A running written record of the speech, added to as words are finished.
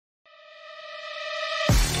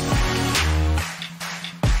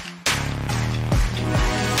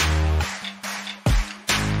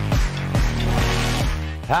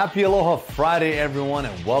Happy Aloha Friday, everyone,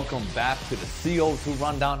 and welcome back to the CO2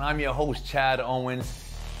 Rundown. I'm your host, Chad Owens.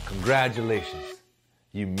 Congratulations.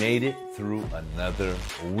 You made it through another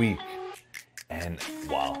week. And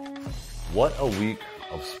wow, what a week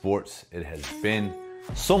of sports it has been.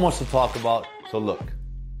 So much to talk about. So look,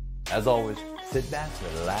 as always, sit back,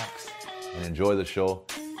 relax, and enjoy the show.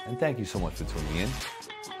 And thank you so much for tuning in.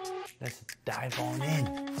 Let's dive on in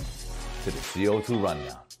to the CO2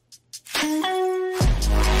 Rundown.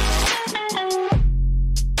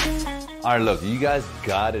 All right, look, you guys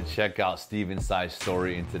gotta check out Steven Tsai's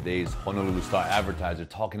story in today's Honolulu Star Advertiser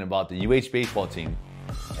talking about the UH baseball team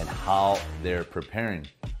and how they're preparing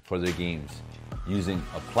for their games using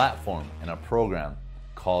a platform and a program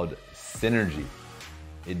called Synergy.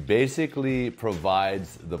 It basically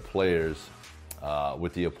provides the players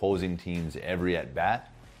with the opposing team's every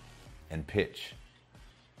at-bat and pitch.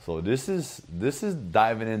 So this is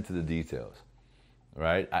diving into the details,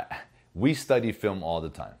 right? We study film all the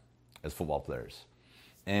time as football players.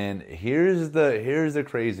 And here's the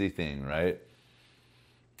crazy thing, right?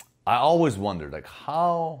 I always wondered, like,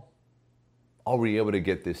 how are we able to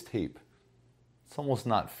get this tape? It's almost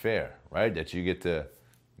not fair, right? That you get to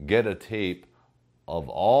get a tape of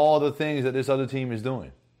all the things that this other team is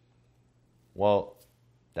doing. Well,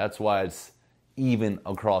 that's why it's even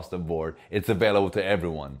across the board. It's available to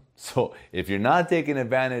everyone. So if you're not taking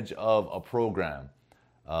advantage of a program,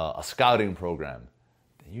 a scouting program,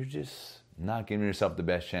 then you're just not giving yourself the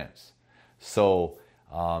best chance. So,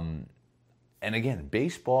 and again,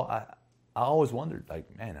 baseball, I always wondered,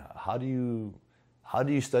 like, man, how do you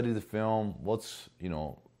study the film? what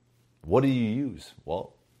do you use?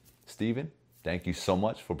 Well, Steven, thank you so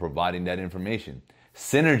much for providing that information.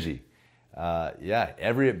 Synergy.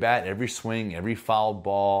 Every at-bat, every swing, every foul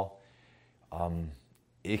ball,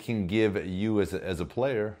 it can give you as a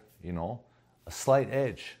player, a slight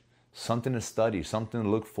edge, something to study, something to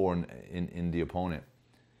look for in the opponent.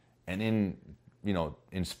 And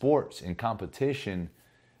in sports, in competition,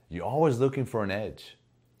 you're always looking for an edge.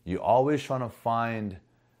 You're always trying to find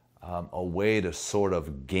a way to sort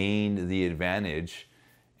of gain the advantage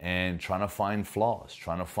and trying to find flaws,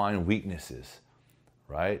 trying to find weaknesses,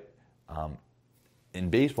 right? In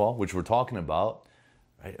baseball, which we're talking about,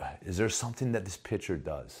 right, is there something that this pitcher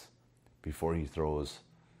does before he throws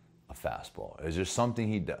a fastball? Is there something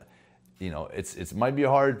he does? It might be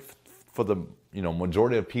hard for the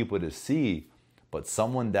majority of people to see, but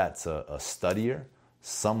someone that's a studier,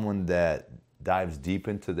 someone that dives deep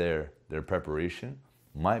into their preparation,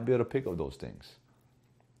 might be able to pick up those things,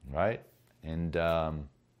 right? And I'm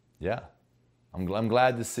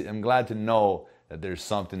glad to know that there's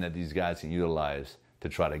something that these guys can utilize to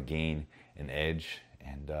try to gain an edge.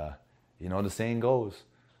 And the saying goes,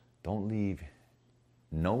 don't leave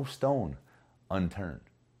no stone unturned.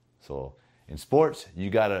 So in sports,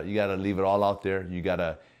 you gotta leave it all out there. You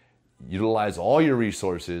gotta utilize all your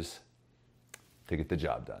resources to get the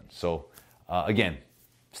job done. So again,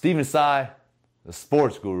 Steven Tsai, the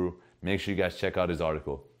sports guru, make sure you guys check out his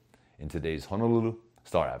article in today's Honolulu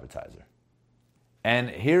Star Advertiser.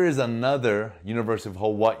 And here is another University of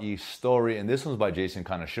Hawaii story, and this one's by Jason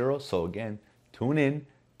Kaneshiro. So again, tune in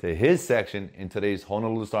to his section in today's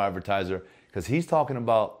Honolulu Star Advertiser, because he's talking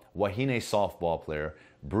about Wahine softball player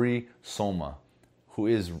Bree Soma, who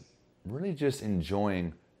is really just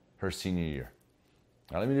enjoying her senior year.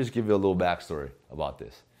 Now let me just give you a little backstory about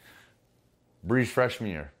this. Bree's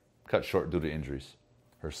freshman year cut short due to injuries.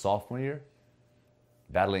 Her sophomore year,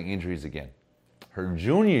 battling injuries again. Her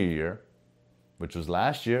junior year, which was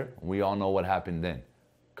last year, we all know what happened then,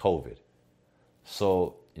 COVID.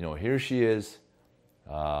 So, here she is,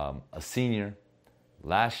 a senior,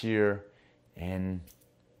 last year, and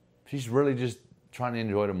she's really just trying to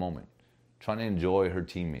enjoy the moment, trying to enjoy her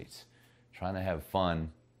teammates, trying to have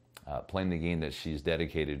fun playing the game that she's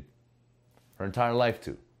dedicated her entire life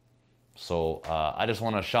to. So I just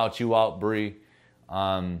want to shout you out, Bree.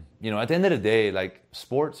 At the end of the day, like,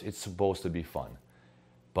 sports, it's supposed to be fun.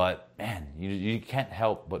 But man, you can't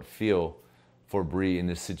help but feel for Bree in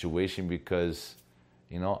this situation because,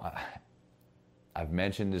 I've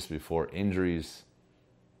mentioned this before, injuries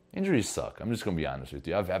suck. I'm just going to be honest with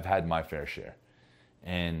you. I've had my fair share.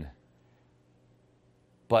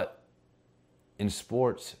 But in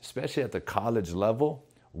sports, especially at the college level,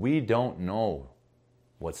 we don't know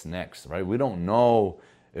what's next, right? We don't know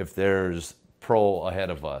if there's pro ahead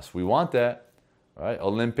of us. We want that. Right?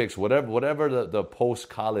 Olympics, whatever the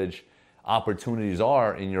post-college opportunities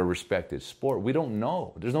are in your respective sport, we don't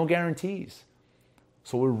know. There's no guarantees.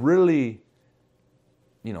 So we're really,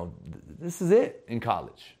 this is it in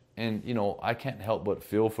college. And, I can't help but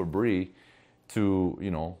feel for Bree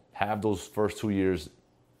to, have those first 2 years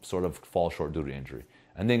sort of fall short due to injury.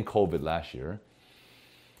 And then COVID last year.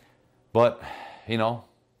 But,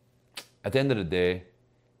 at the end of the day,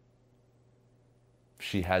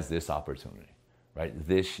 she has this opportunity, right?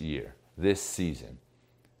 This year, this season,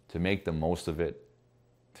 to make the most of it,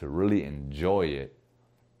 to really enjoy it,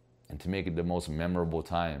 and to make it the most memorable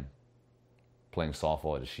time playing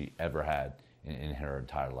softball that she ever had in her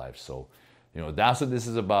entire life. So, that's what this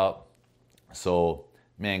is about. So,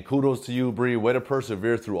 man, kudos to you, Bree. Way to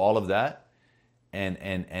persevere through all of that.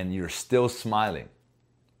 And you're still smiling.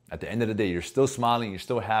 At the end of the day, you're still smiling, you're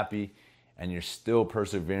still happy, and you're still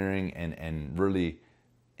persevering and really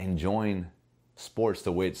enjoying sports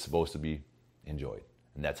the way it's supposed to be enjoyed.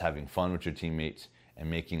 And that's having fun with your teammates and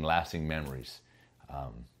making lasting memories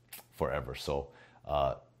forever. So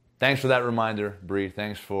thanks for that reminder, Bree.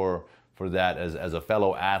 Thanks for that. As a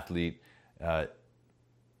fellow athlete,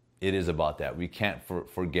 it is about that. We can't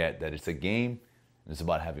forget that it's a game and it's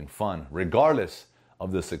about having fun, regardless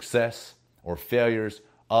of the success or failures,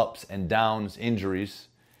 ups and downs, injuries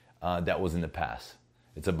that was in the past.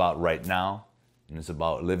 It's about right now, and it's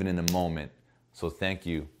about living in the moment. So thank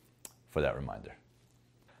you for that reminder.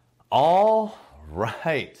 All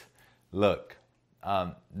right. Look,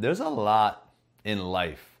 there's a lot in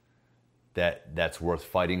life that's worth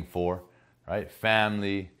fighting for, right?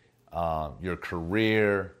 Family, your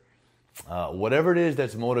career, whatever it is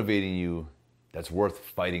that's motivating you, that's worth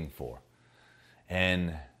fighting for.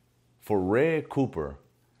 And for Ray Cooper,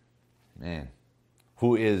 man,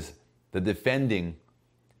 who is the defending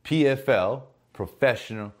PFL,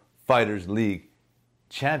 Professional Fighters League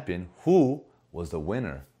champion, who was the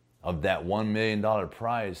winner of that $1 million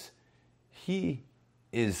prize, he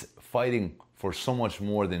is fighting for so much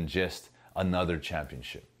more than just another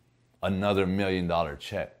championship, another $1 million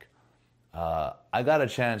check. I got a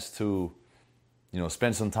chance to,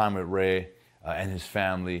 spend some time with Ray and his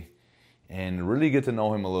family and really get to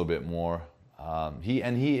know him a little bit more.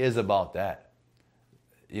 He is about that.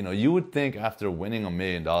 You would think after winning $1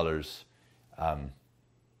 million,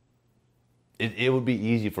 it would be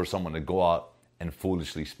easy for someone to go out and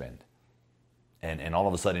foolishly spend and all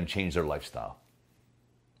of a sudden change their lifestyle.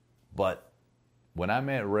 But when I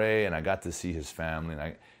met Ray and I got to see his family,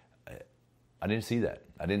 and I didn't see that.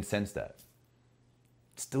 I didn't sense that.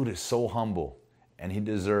 This dude is so humble, and he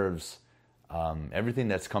deserves everything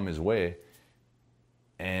that's come his way.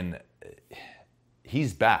 And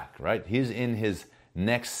he's back, right? He's in his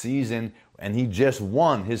next season, and he just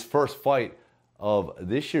won his first fight of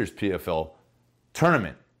this year's PFL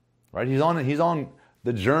tournament, right? He's on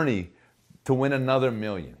the journey to win another $1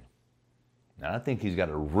 million. And I think he's got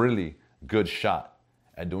a really good shot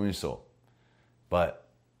at doing so. But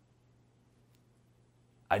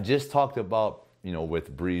I just talked about,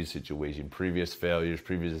 with Bree's situation, previous failures,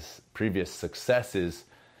 previous successes,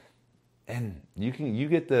 and you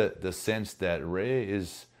get the sense that Ray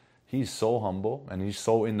he's so humble and he's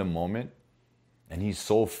so in the moment and he's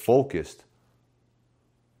so focused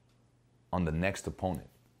on the next opponent.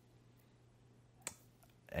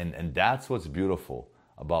 And that's what's beautiful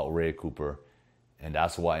about Ray Cooper, and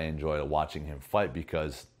that's why I enjoy watching him fight,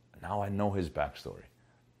 because now I know his backstory.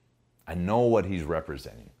 I know what he's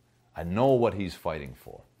representing. I know what he's fighting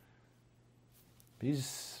for.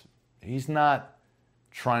 He's not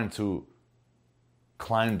trying to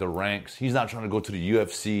climb the ranks. He's not trying to go to the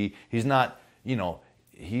UFC. He's not,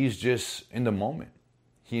 he's just in the moment.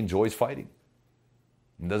 He enjoys fighting.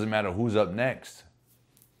 It doesn't matter who's up next.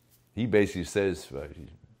 He basically says,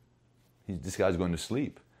 this guy's going to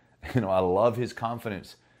sleep. I love his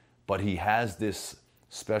confidence, but he has this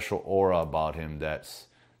special aura about him that's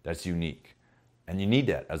unique. And you need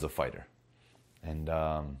that as a fighter. And,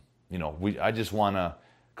 I just want to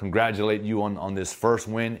congratulate you on this first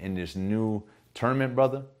win in this new tournament,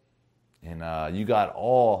 brother. And you got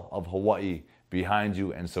all of Hawaii behind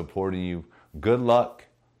you and supporting you. Good luck.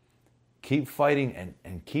 Keep fighting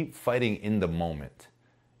and keep fighting in the moment.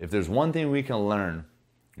 If there's one thing we can learn,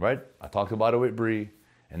 right? I talked about it with Bree,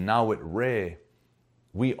 and now with Ray,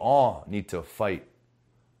 we all need to fight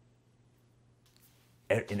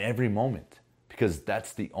in every moment, because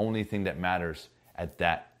that's the only thing that matters at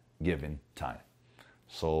that given time.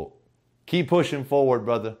 So keep pushing forward,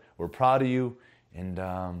 brother. We're proud of you. And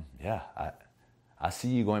I see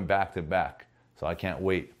you going back to back. So I can't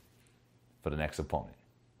wait for the next opponent.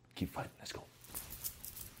 Keep fighting. Let's go.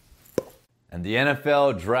 And the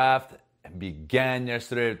NFL draft began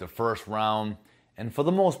yesterday with the first round. And for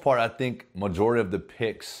the most part, I think majority of the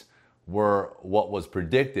picks were what was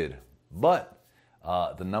predicted. But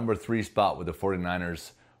the number 3 spot with the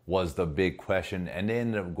 49ers was the big question, and they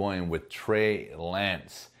ended up going with Trey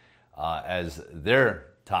Lance as their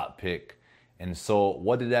top pick. And so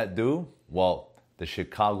what did that do? Well, the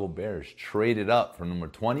Chicago Bears traded up from number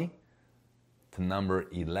 20 to number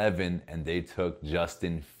 11, and they took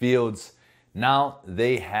Justin Fields. Now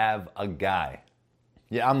they have a guy.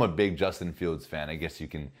 Yeah, I'm a big Justin Fields fan. I guess you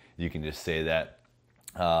can just say that.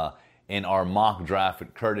 In our mock draft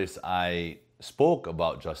with Curtis, I spoke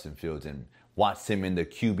about Justin Fields and watched him in the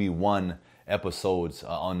QB1 episodes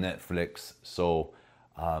on Netflix. So,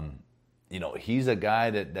 he's a guy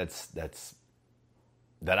that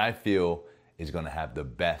I feel is going to have the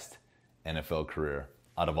best NFL career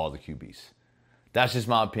out of all the QBs. That's just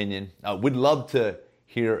my opinion. We'd love to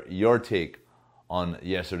hear your take on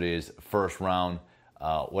yesterday's first round.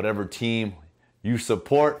 Whatever team you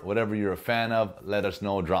support, whatever you're a fan of, let us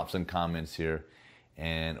know. Drop some comments here.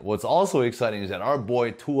 And what's also exciting is that our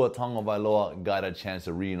boy Tua Tagovailoa got a chance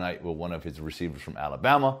to reunite with one of his receivers from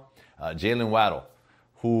Alabama, Jalen Waddle,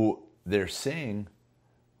 who they're saying,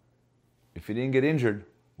 if he didn't get injured,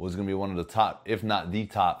 was going to be one of the top, if not the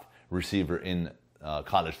top receiver in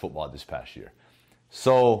college football this past year.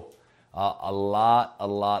 So a lot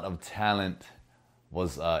of talent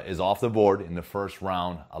is off the board in the first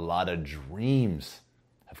round. A lot of dreams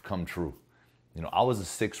have come true. I was a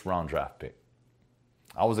 6th round draft pick.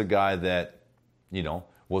 I was a guy that,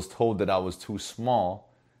 was told that I was too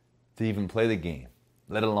small to even play the game,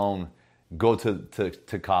 let alone go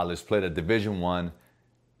to college, play the Division I,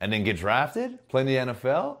 and then get drafted, play in the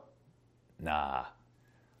NFL? Nah.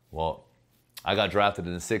 Well, I got drafted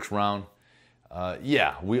in the 6th round.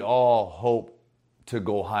 We all hope to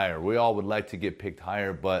go higher. We all would like to get picked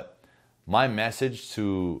higher, but my message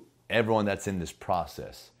to everyone that's in this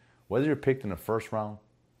process, whether you're picked in the 1st round,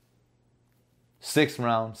 6th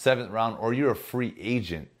round, 7th round, or you're a free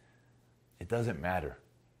agent, it doesn't matter.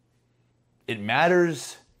 It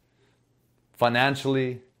matters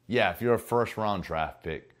financially. Yeah, if you're a 1st round draft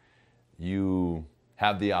pick, you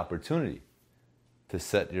have the opportunity to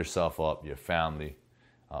set yourself up, your family,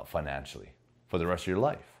 financially for the rest of your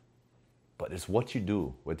life. But it's what you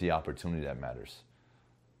do with the opportunity that matters.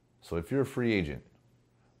 So if you're a free agent,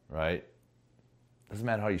 right, doesn't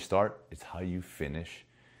matter how you start, it's how you finish.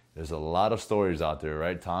 There's a lot of stories out there,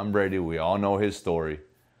 right? Tom Brady, we all know his story.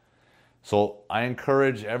 So I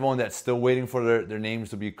encourage everyone that's still waiting for their names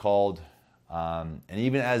to be called, and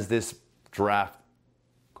even as this draft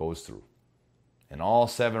goes through, and all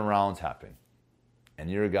 7 rounds happen, and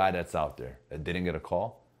you're a guy that's out there that didn't get a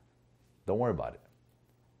call, don't worry about it.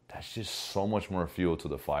 That's just so much more fuel to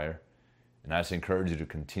the fire. And I just encourage you to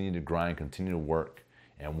continue to grind, continue to work.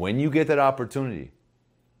 And when you get that opportunity,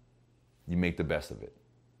 you make the best of it.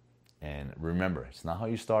 And remember, it's not how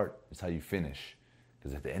you start, it's how you finish.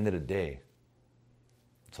 Because at the end of the day,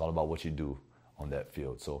 it's all about what you do on that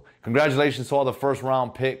field. So congratulations to all the 1st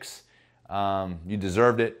round picks. You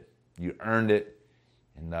deserved it. You earned it.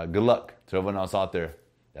 And good luck to everyone else out there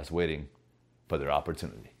that's waiting for their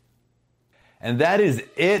opportunity. And that is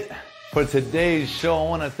it for today's show. I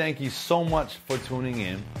want to thank you so much for tuning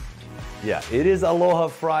in. Yeah, it is Aloha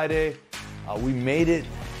Friday. We made it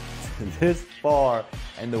this far,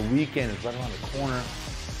 and the weekend is right around the corner.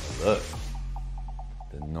 Look,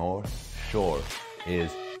 the North Shore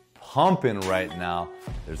is pumping right now.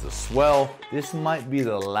 There's a swell. This might be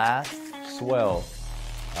the last swell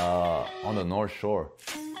on the North Shore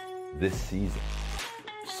this season.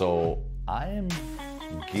 So I am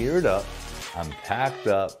geared up. I'm packed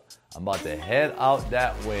up. I'm about to head out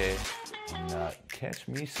that way and catch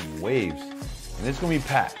me some waves. And it's going to be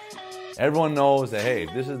packed. Everyone knows that, hey,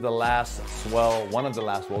 this is the last swell, one of the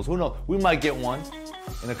last swells. Who knows? We might get one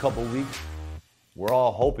in a couple weeks. We're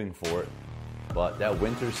all hoping for it. But that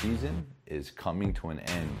winter season is coming to an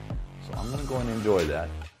end. So I'm going to go and enjoy that.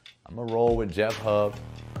 I'm going to roll with Jeff Hub,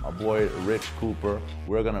 my boy Rich Cooper.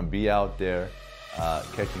 We're going to be out there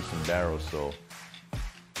catching some barrels. So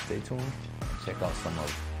stay tuned and check out some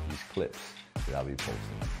of these clips that I'll be posting.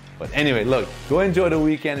 But anyway, look, go enjoy the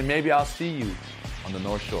weekend and maybe I'll see you on the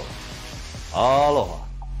North Shore. Aloha.